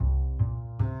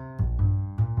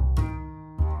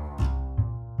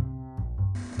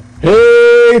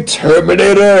Hey,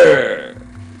 Terminator!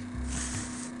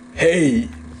 Hey,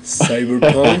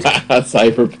 Cyberpunk.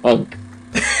 Cyberpunk.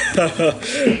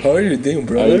 How are you doing, How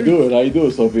brother? you doing? How you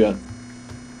doing, Sophia?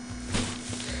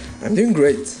 I'm doing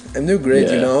great. Yeah.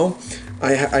 You know.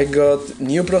 I got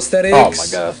new prosthetics. Oh my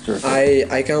god, that's true.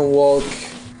 I can walk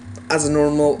as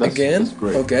normal again. That's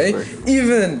great. Okay. That's great.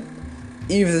 Even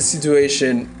if the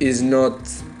situation is not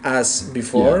as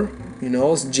before, you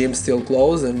know, gym's still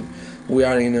closed and we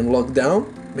are in a lockdown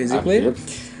basically. Yep.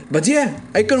 But yeah,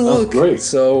 I can That's walk. great.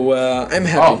 So I'm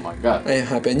happy. Oh my god. I am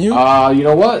happy. And you? You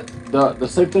know what? The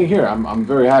same thing here. I'm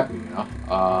very happy.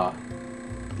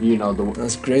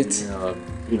 That's great.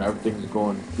 Everything's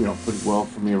going pretty well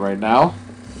for me right now,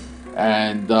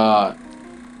 and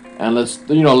let's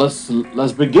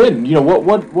begin.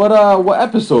 What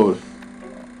episode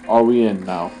are we in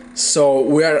now? So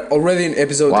we are already in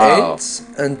episode Wow. 8,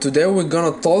 and today we're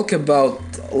gonna talk about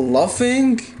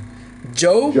laughing,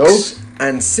 jokes, Jokes?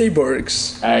 and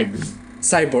cyborgs.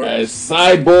 Cyborg.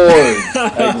 Cyborg.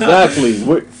 Exactly.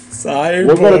 Cyborg.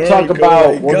 We're gonna talk oh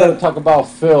about my we're God. gonna talk about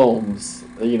films,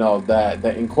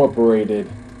 that incorporated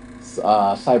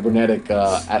cybernetic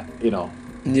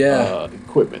Yeah.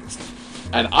 equipment,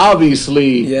 and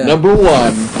obviously Yeah. number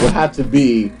one would have to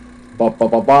be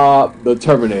the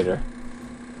Terminator.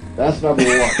 That's number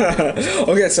one.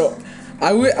 Okay, so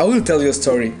I will tell you a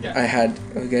story Yeah. I had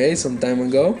some time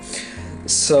ago.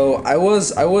 So I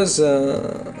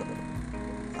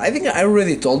think I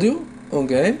already told you,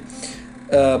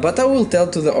 but I will tell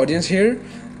to the audience here.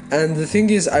 And the thing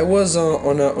is, I was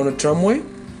on a tramway,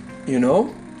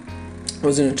 I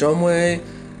was in a tramway,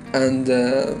 and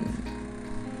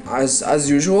as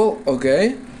usual,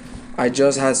 I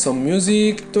just had some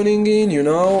music tuning in,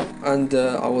 and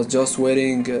I was just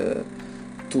waiting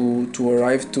to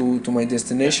arrive to my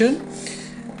destination,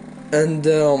 and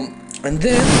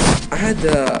then I had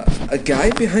a guy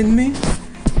behind me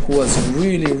who was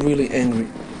really angry.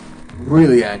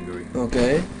 Really angry.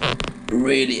 Okay,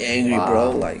 really angry, Wow.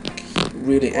 bro. Like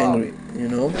really Wow. angry,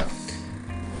 Yeah.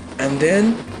 And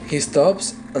then he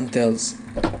stops and tells,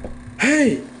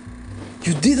 "Hey,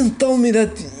 you didn't tell me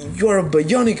that you are a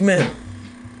bionic man."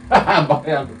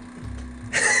 Bionic.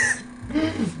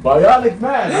 Bionic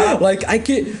man. Huh? Like I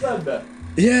keep, You said that.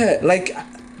 yeah, like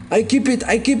I keep it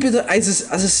as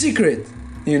a secret.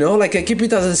 Like I keep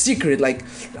it as a secret. Like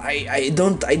I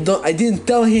didn't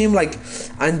tell him, like,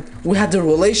 and we had a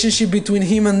relationship between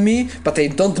him and me, but I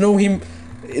don't know him.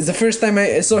 It's the first time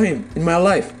I saw him in my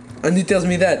life, and he tells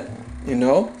me that,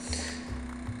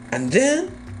 and then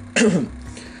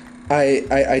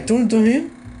I turn to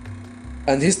him,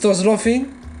 and he starts laughing,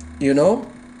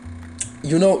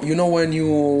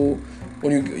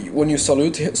 when you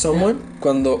salute someone,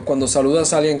 cuando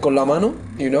saludas a alguien con la mano,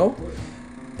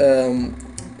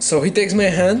 so he takes my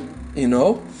hand,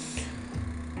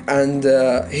 and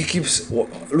he keeps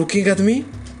looking at me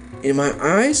in my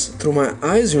eyes, through my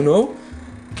eyes,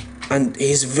 and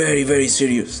he's very, very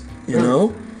serious,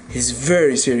 he's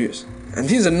very serious, and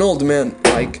he's an old man,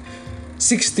 like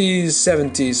 60s,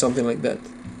 70s, something like that,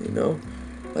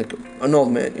 like an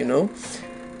old man,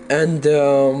 and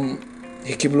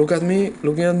he keep looking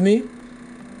at me,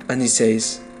 and he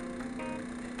says,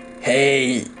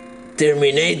 "Hey,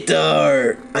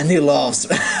 Terminator," and he laughs.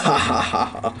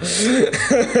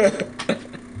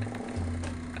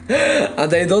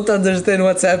 And I don't understand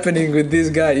what's happening with this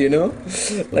guy,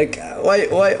 like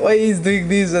why he's doing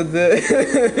this, and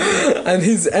and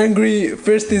he's angry.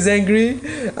 First he's angry,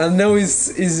 and now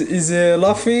he's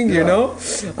laughing,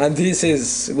 and he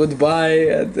says goodbye,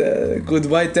 and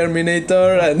goodbye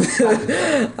Terminator, and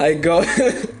I go.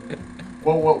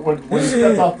 Well, when he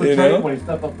stepped off the You train, know? when he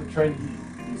stepped off the train,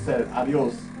 he said,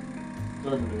 "Adios,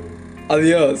 Terminator."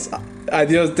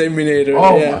 Adios Terminator.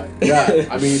 Oh Yeah. my god!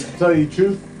 I mean, to tell you the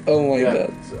truth. Oh my yeah,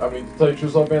 God. I mean, to tell you the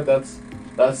truth, man, that's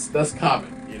common,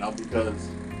 because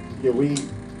we,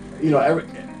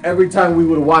 every time we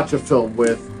would watch a film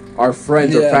with our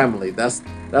friends or Yeah. family, that's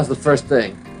the first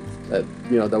thing that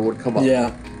that would come up. Yeah.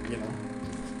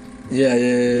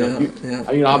 Yeah.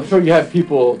 I'm sure you have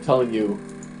people telling you,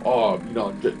 "Oh,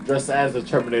 dress as a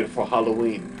Terminator for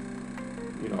Halloween,"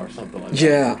 or something like that.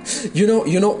 Yeah,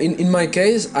 in my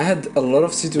case, I had a lot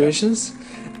of situations,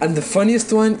 and the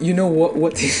funniest one,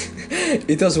 what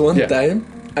it was one Yeah. time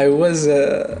I was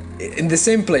in the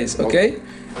same place, on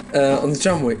the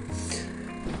tramway.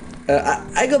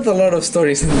 I got a lot of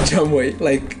stories in the tramway.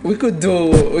 Like we could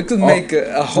make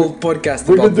a whole podcast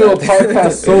We about could do that. a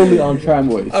podcast solely on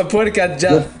tramways. A podcast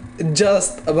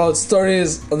just about stories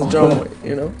on the tramway,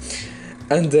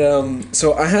 And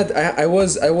so I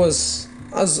was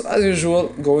as usual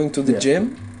going to the Yeah.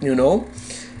 gym,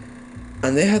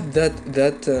 and they had there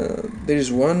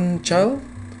is one child,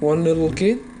 one little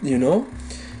kid, you know.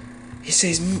 He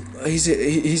says,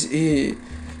 he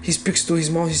speaks to his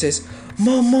mom. He says,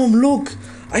 mom, look,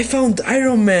 I found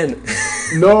Iron Man.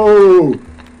 No,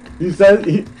 he said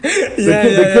the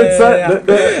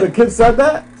kid said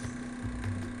that.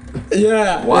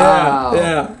 Yeah. Wow.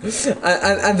 Yeah.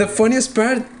 And the funniest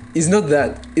part is not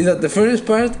that. Is that the funniest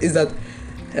part is that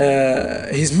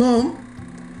his mom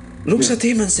looks at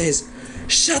him and says,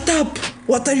 "Shut up!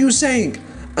 What are you saying?"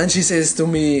 And she says to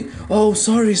me, "Oh,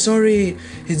 sorry.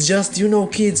 It's just,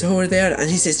 kids over there." And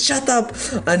he says, "Shut up!"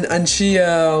 And she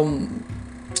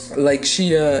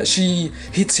she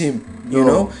hits him. You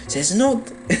know, says no.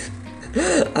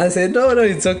 I said no,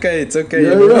 it's okay.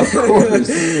 Yeah, of course.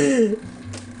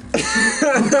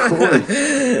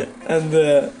 And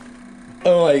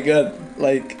oh my god,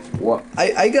 like What?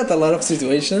 I got a lot of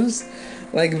situations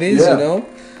like this, and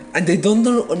I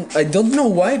don't know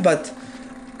why, but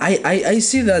I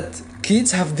see that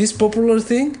kids have this popular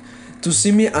thing to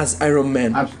see me as Iron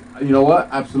Man. You know what?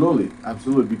 Absolutely,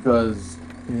 because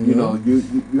you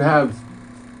have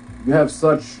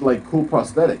such like cool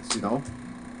prosthetics,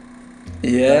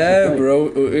 Yeah,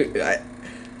 bro.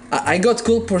 I got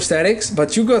cool prosthetics,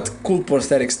 but you got cool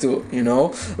prosthetics too.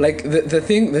 Like the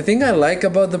thing I like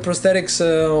about the prosthetics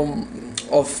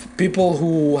of people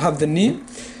who have the knee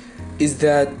is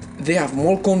that they have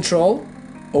more control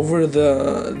over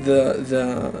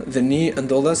the knee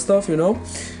and all that stuff,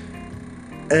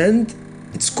 and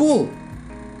it's cool.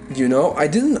 I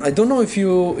don't know if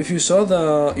you saw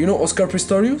the Oscar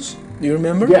Pistorius. Do you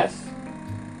remember? Yes.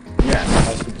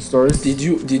 Stories. Did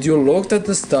you look at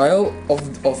the style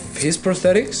of his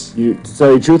prosthetics? To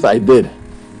tell you the truth, I did.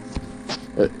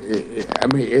 I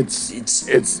mean, it's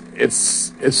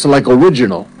like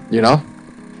original,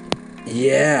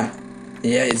 Yeah,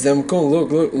 it's damn cool.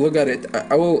 Look at it.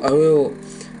 I will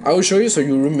show you so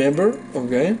you remember.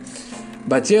 Okay,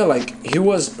 but yeah, like he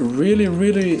was really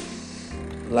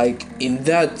like in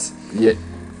that. Yeah.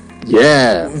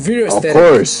 Very aesthetic. Of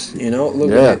course.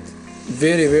 Look at it.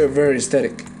 Very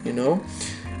aesthetic.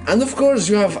 And of course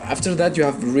you have after that you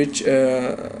have Rich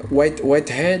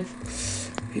Whitehead.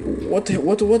 What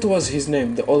was his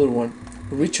name? The other one,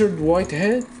 Richard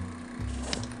Whitehead.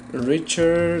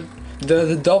 Richard,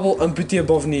 the double amputee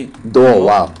above knee. Oh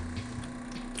wow.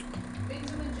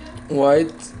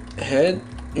 Whitehead,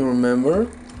 you remember?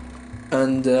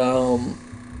 And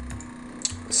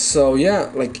so yeah,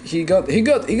 like he got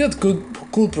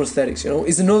cool prosthetics.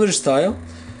 It's another style.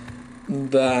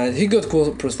 But he got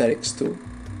cool prosthetics too,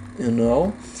 and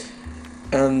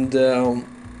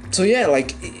so yeah,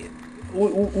 like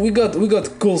we got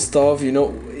cool stuff.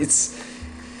 It's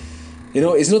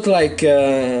it's not like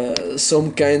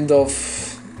some kind of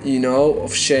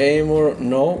of shame or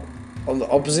no. On the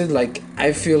opposite, like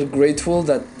I feel grateful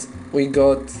that we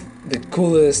got the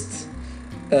coolest.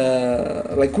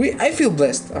 I feel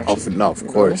blessed actually. Of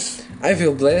course. I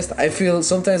feel blessed.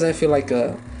 Sometimes I feel like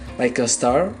a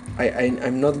star.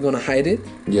 I'm not gonna hide it.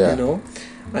 Yeah.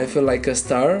 I feel like a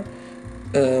star.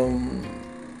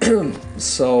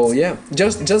 So yeah,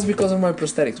 just because of my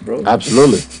prosthetics, bro.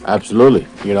 Absolutely.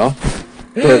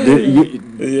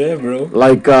 Yeah, bro.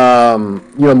 Like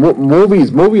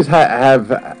movies have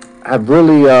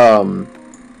really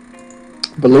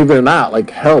believe it or not, like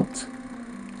helped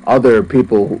other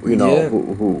people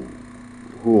who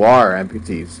are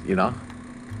amputees.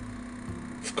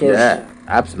 Of course. Yeah.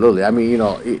 Absolutely. I mean,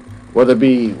 whether it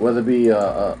be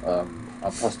a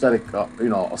prosthetic, a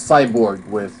cyborg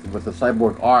with a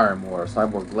cyborg arm or a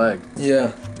cyborg leg.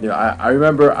 Yeah. I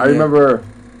remember,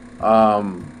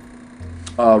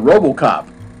 RoboCop.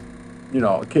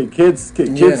 Kids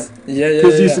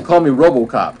used to call me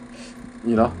RoboCop.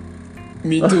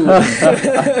 Me too.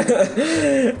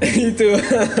 Me too.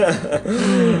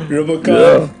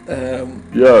 RoboCop.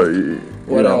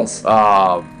 What else?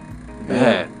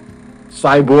 Man.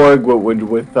 Cyborg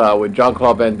with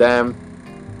Jean-Claude Van Damme.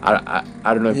 I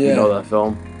don't know if you know that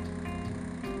film.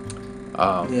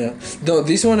 Yeah. No,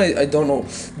 this one I don't know.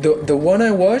 The one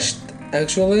I watched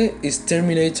actually is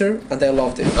Terminator, and I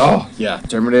loved it. Oh yeah,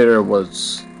 Terminator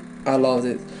was. I loved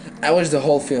it. I watched the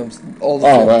whole films, all the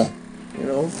films.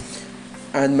 Wow.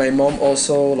 And my mom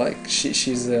also, like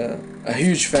she's a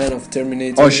huge fan of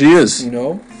Terminator. Oh, she is.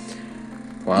 Wow.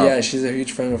 Yeah, she's a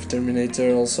huge fan of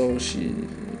Terminator. Also, she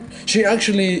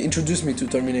actually introduced me to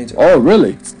Terminator. Oh,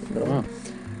 really? Wow.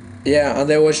 Yeah,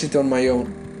 and I watched it on my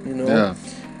own. Yeah.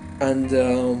 And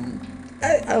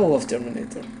I love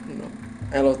Terminator.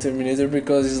 I love Terminator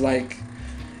because it's like,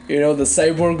 the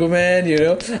cyborg man.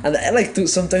 And I like to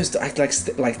sometimes to act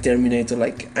like Terminator.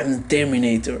 Like I'm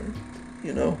Terminator.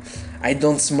 you know. I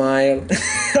don't smile.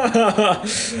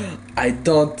 I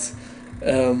don't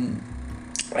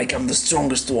like I'm the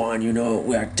strongest one, you know.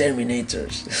 We are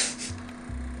Terminators.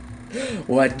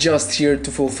 We are just here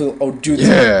to fulfill our duty.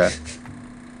 Yeah.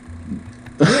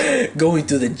 Going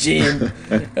to the gym,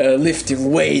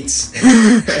 lifting weights.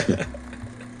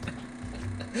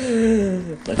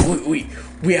 Like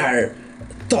we are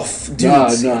tough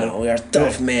dudes, Nah. you know. We are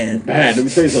tough, man. Man, let me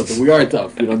tell you something. We are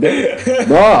tough, you know.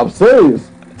 No, I'm serious.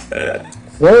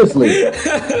 Seriously.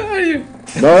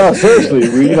 No, seriously.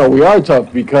 We are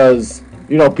tough because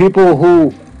people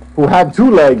who have two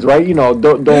legs, right?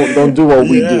 Don't do what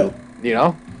we do. You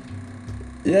know.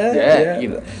 Yeah. You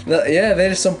know. Yeah, there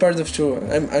is some part of true.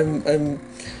 I'm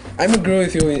agree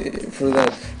with you for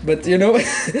that. But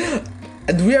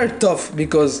and we are tough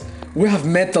because we have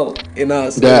metal in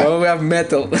us. Yeah. You know? We have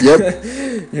metal. Yep.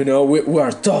 We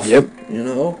are tough. Yep.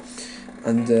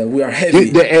 And we are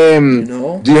heavy.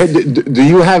 Do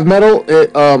you have metal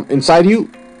inside you?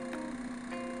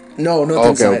 No, not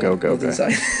inside. Okay. Not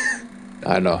inside.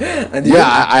 I know. And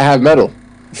I have metal.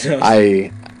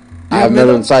 I have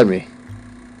metal inside me.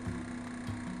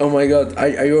 Oh my god,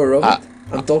 are you a robot?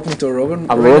 I'm talking to a robot.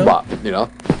 I'm right a robot, now?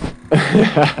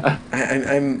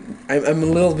 I'm a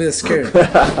little bit scared.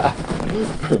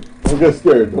 Don't get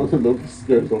scared. Don't get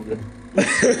scared, okay?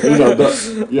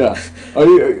 Yeah.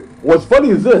 What's funny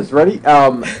is this, ready?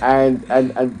 And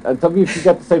tell me if you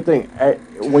got the same thing.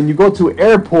 When you go to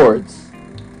airports,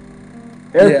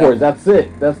 that's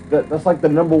it. That's like the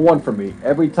number one for me.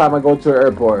 Every time I go to an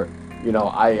airport,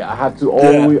 I have to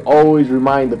always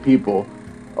remind the people,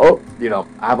 I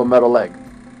have a metal leg,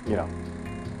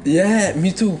 Yeah,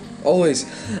 me too. Always.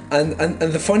 And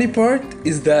the funny part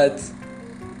is that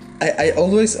I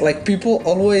always, like, people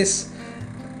always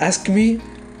ask me,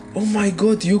 oh my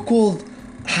god, you could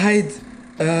hide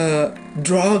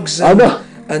drugs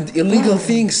and illegal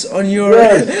things on your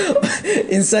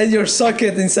inside your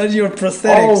socket, inside your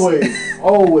prosthetics.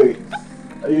 Always.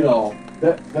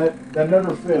 That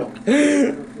never failed.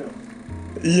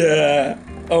 Yeah.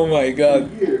 Oh my god.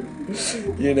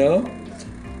 Yeah.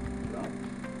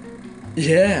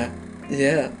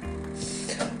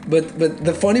 But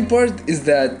the funny part is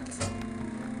that,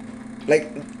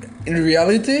 like, in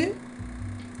reality,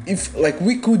 if like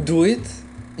we could do it,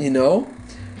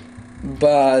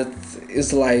 but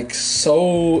it's like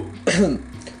so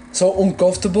so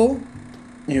uncomfortable,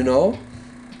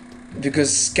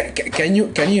 because can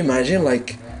you imagine,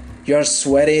 like, you are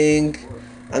sweating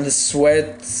and the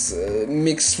sweat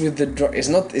mixed with the drug. It's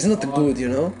not good,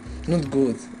 not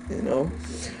good,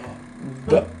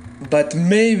 but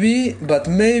maybe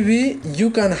you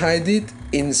can hide it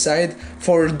inside.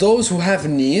 For those who have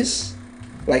knees,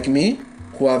 like me,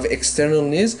 who have external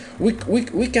knees, we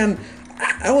can.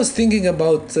 I was thinking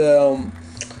about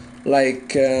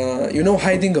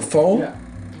hiding a phone,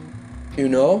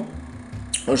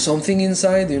 or something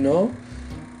inside,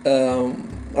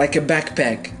 like a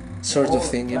backpack sort of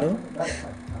thing,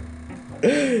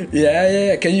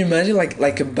 Yeah. Can you imagine,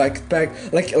 like a backpack,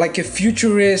 like a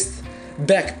futurist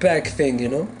backpack thing,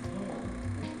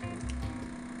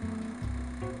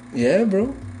 Yeah,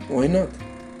 bro. Why not?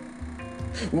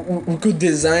 We could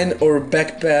design our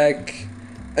backpack,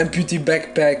 amputee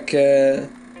backpack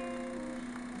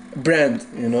brand,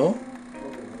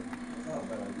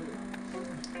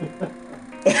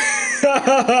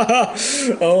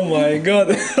 Oh my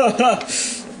god.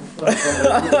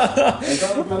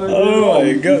 Oh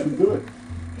my god.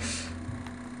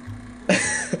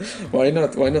 Why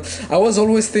not? I was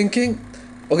always thinking,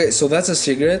 okay, so that's a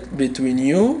secret between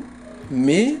you,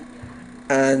 me,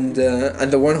 and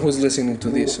the one who's listening to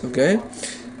this, okay?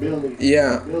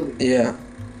 Yeah.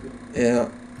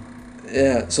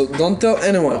 So don't tell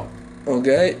anyone,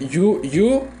 okay?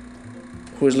 You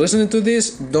who is listening to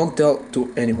this, don't tell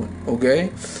to anyone, okay?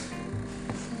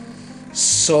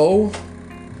 So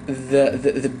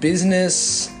the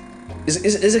business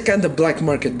is a kind of black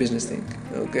market business thing,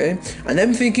 okay? And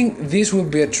I'm thinking this will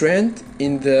be a trend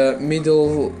in the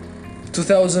middle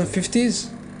 2050s.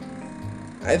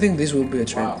 I think this will be a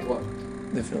trend. Wow.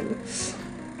 Definitely.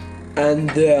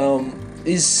 And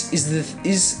is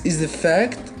the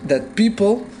fact that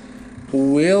people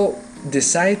will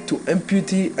decide to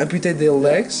amputate their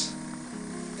legs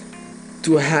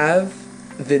to have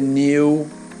the new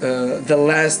the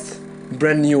last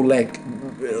brand new leg,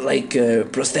 like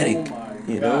prosthetic,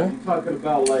 You're talking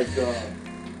about like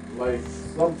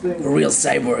something real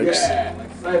cyborgs. Yeah,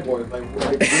 like cyborgs, like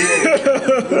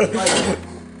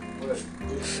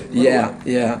real.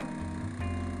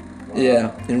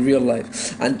 Yeah, in real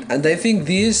life. And I think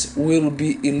this will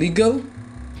be illegal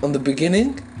on the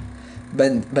beginning,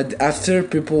 but after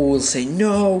people will say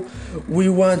no, we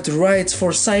want rights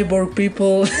for cyborg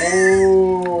people.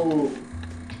 Oh,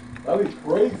 that'd be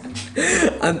crazy.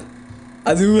 and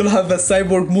and we will have a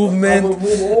cyborg movement,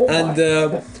 Oh my and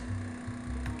God.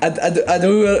 and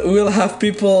we'll have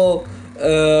people.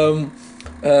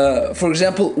 For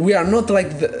example, we are not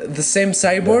like the same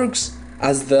cyborgs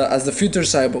as the future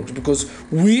cyborgs, because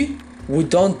we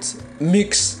don't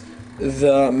mix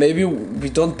the, maybe we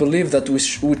don't believe that we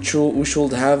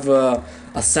should have a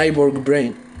cyborg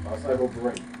brain,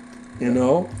 you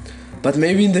know. But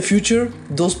maybe in the future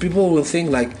those people will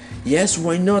think like, yes,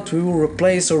 why not, we will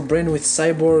replace our brain with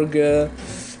cyborg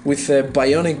with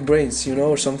bionic brains, you know,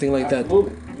 or something like that.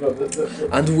 Absolutely. You know,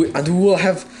 And we will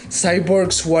have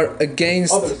cyborgs who are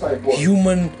against Other cyborgs.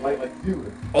 human like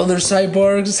you. other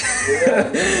cyborgs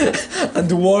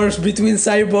and wars between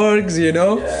cyborgs, you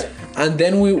know. Yeah. And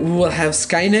then we will have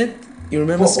Skynet. You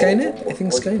remember Oh, Skynet? oh, I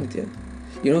think oh, Skynet, yeah.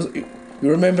 You know, you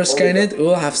remember yeah. Skynet? We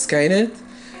will have Skynet,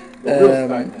 Real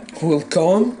Skynet. who will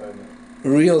come,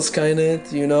 real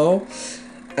Skynet, you know.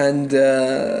 And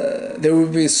there will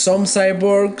be some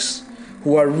cyborgs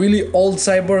who are really old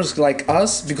cyborgs like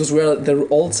us, because we are the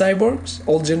old cyborgs,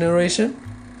 old generation,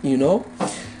 you know,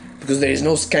 because there is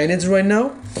no Skynet right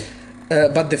now.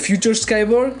 But the future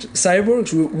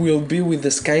cyborgs will be with the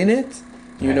Skynet,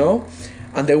 you know,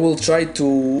 and they will try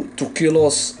to kill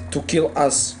us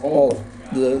all,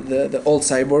 the old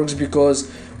cyborgs, because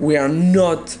we are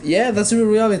not. Yeah, that's the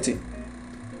reality.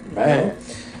 Man.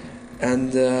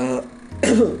 And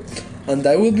and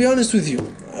I will be honest with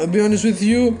you.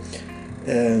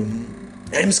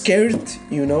 I'm scared,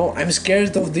 you know. I'm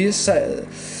scared of this the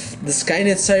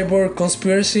Skynet cyborg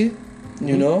conspiracy,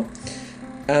 you know.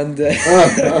 And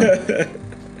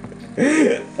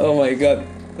oh my god.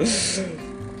 So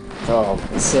Wow.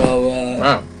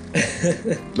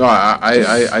 No, I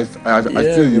Yeah,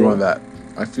 feel you bro. on that.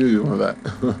 I feel you on that.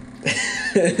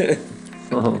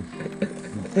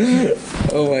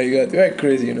 oh my god, you're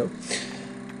crazy, you know.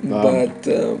 But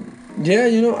yeah,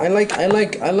 you know, I like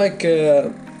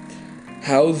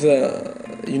how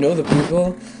the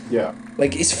people, Yeah.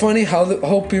 like, it's funny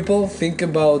how people think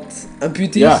about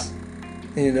amputees. Yeah.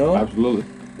 You know, Absolutely.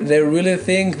 they really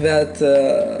think that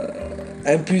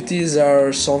amputees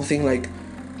are something like,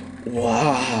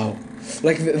 wow,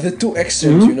 like the two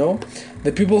extremes, you know,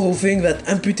 the people who think that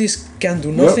amputees can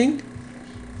do nothing,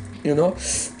 you know,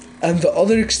 and the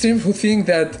other extreme who think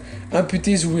that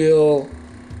amputees will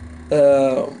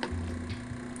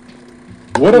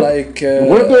What if like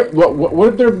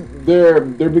what if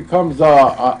there becomes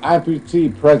a amputee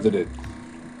president?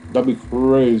 That'd be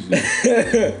crazy.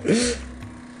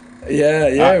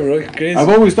 yeah, bro, crazy. I've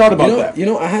always thought about you know, that. you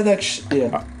know, I had actually,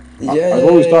 yeah, I've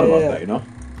always thought about yeah. that. You know.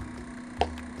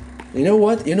 You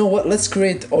know what? Let's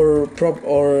create our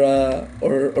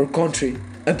our country,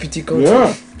 amputee country.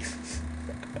 Yeah.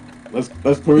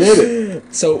 Let's create it.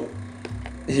 So,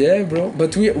 yeah, bro.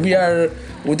 But we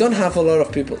don't have a lot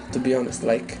of people, to be honest.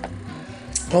 Like,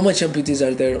 how much amputees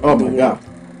are there Oh in the my world?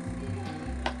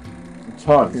 god.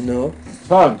 Tons. You know,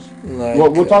 Tons. like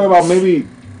Well, we're talking about maybe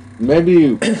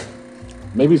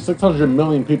 600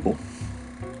 million people.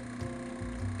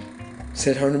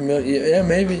 700 million. Yeah,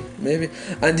 maybe.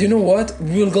 And you know what?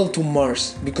 We'll go to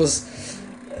Mars because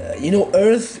you know,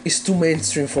 Earth is too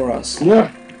mainstream for us.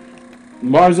 Yeah.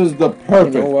 Mars is the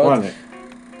perfect You know what? planet.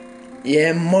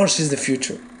 Yeah, Mars is the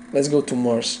future. Let's go to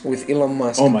Mars with Elon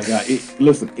Musk. Oh my god!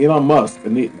 Listen, Elon Musk,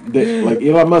 like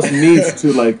Elon Musk needs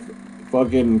to like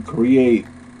fucking create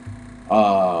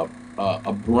a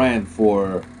brand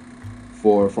for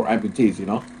amputees. You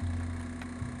know,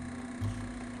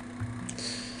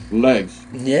 legs.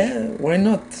 Yeah, why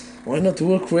not? Why not? We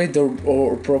will create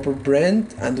our proper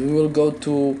brand, and we will go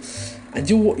to, and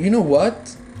you know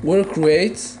what? We'll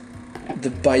create the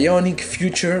Bionic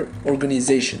Future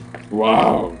Organization.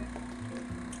 Wow.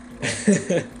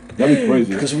 That'd be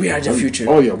crazy. Because we are the future.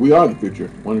 Oh yeah, we are the future.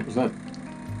 100%.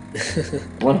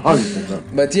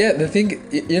 100%. But yeah, the thing,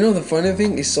 you know, the funny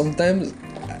thing is sometimes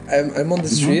I'm on the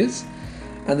streets,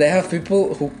 and I have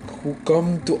people who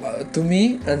come to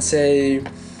me and say,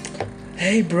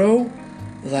 "Hey, bro,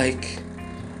 like,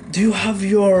 do you have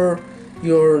your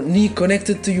knee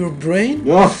connected to your brain?"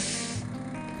 Yeah.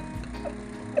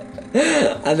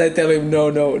 And I tell him, no,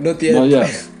 not yet. Not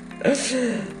yet.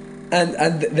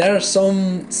 And there are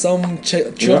some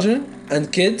children and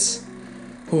kids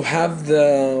who have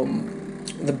the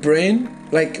brain,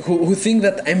 like who think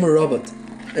that I'm a robot.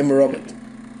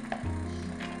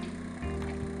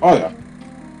 Oh yeah.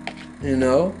 You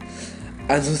know,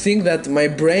 and who think that my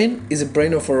brain is a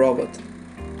brain of a robot.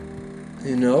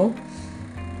 You know,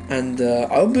 And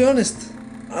I'll be honest.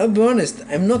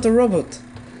 I'm not a robot.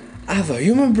 I have a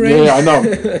human brain. Yeah, I know.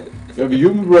 You have a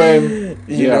human brain.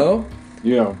 You know.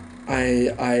 Yeah. I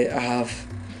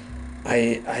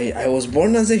was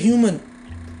born as a human,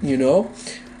 you know,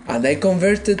 and I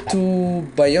converted to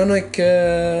bionic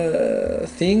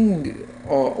thing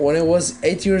when I was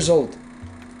 8 years old.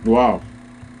 Wow.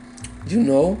 You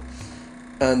know,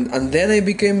 and then I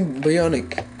became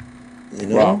bionic. You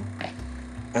know. Wow.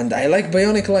 And I like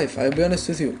bionic life. I'll be honest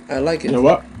with you. I like it. You know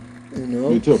what? You know.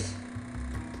 Me too.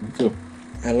 Me too.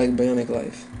 I like bionic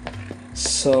life.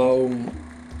 So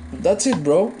that's it,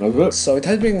 bro. That's it. So it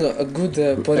has been a good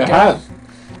podcast. It has.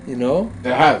 You know,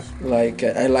 It has. like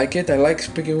I like it. I like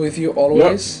speaking with you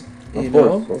always. Of You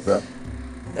course. know, Okay.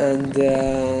 and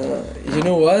you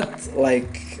know what?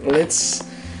 Like let's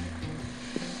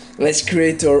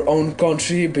create our own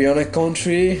country, bionic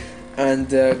country, and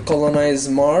colonize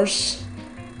Mars.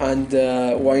 And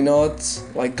why not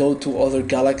like go to other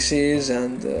galaxies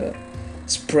and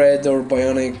spread our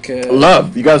bionic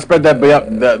Love. You gotta spread that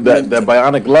that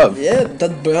bionic love. Yeah,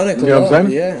 that bionic You know love. what I'm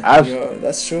saying? Yeah,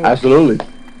 that's true. Absolutely.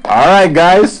 All right,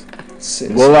 guys.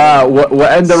 We'll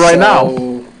end it right now.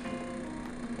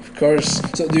 Of course.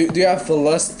 So do you have a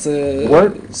last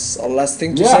Word? a last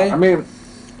thing to Yeah. say? I mean,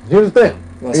 here's the thing.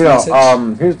 Last You know,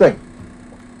 message? here's the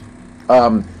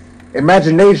thing.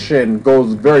 Imagination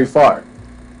goes very far,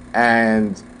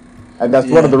 and that's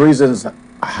one of Yeah. the reasons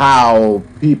how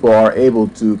people are able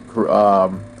to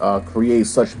create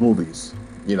such movies.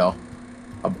 You know,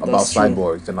 about That's true.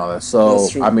 cyborgs and all that. So That's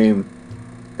true. I mean,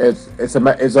 it's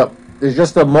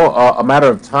just a matter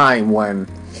of time when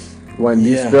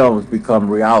these Yeah. films become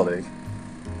reality.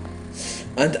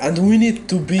 And we need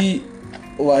to be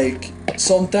like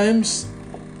sometimes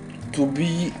to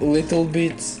be a little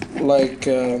bit like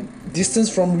distance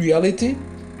from reality,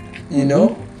 you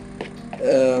know,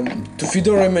 to feed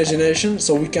our imagination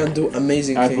so we can do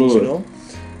amazing things, Absolutely. you know,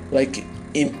 like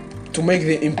to make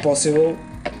the impossible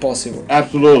possible.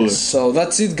 Absolutely. So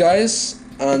that's it, guys,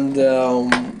 and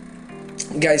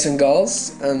guys and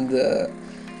girls, and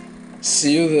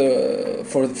see you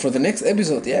for the next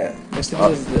episode. Yeah, next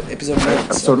episode, episode 9.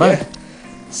 Episode 9.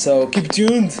 So keep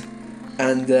tuned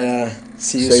and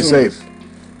see you Stay soon. safe.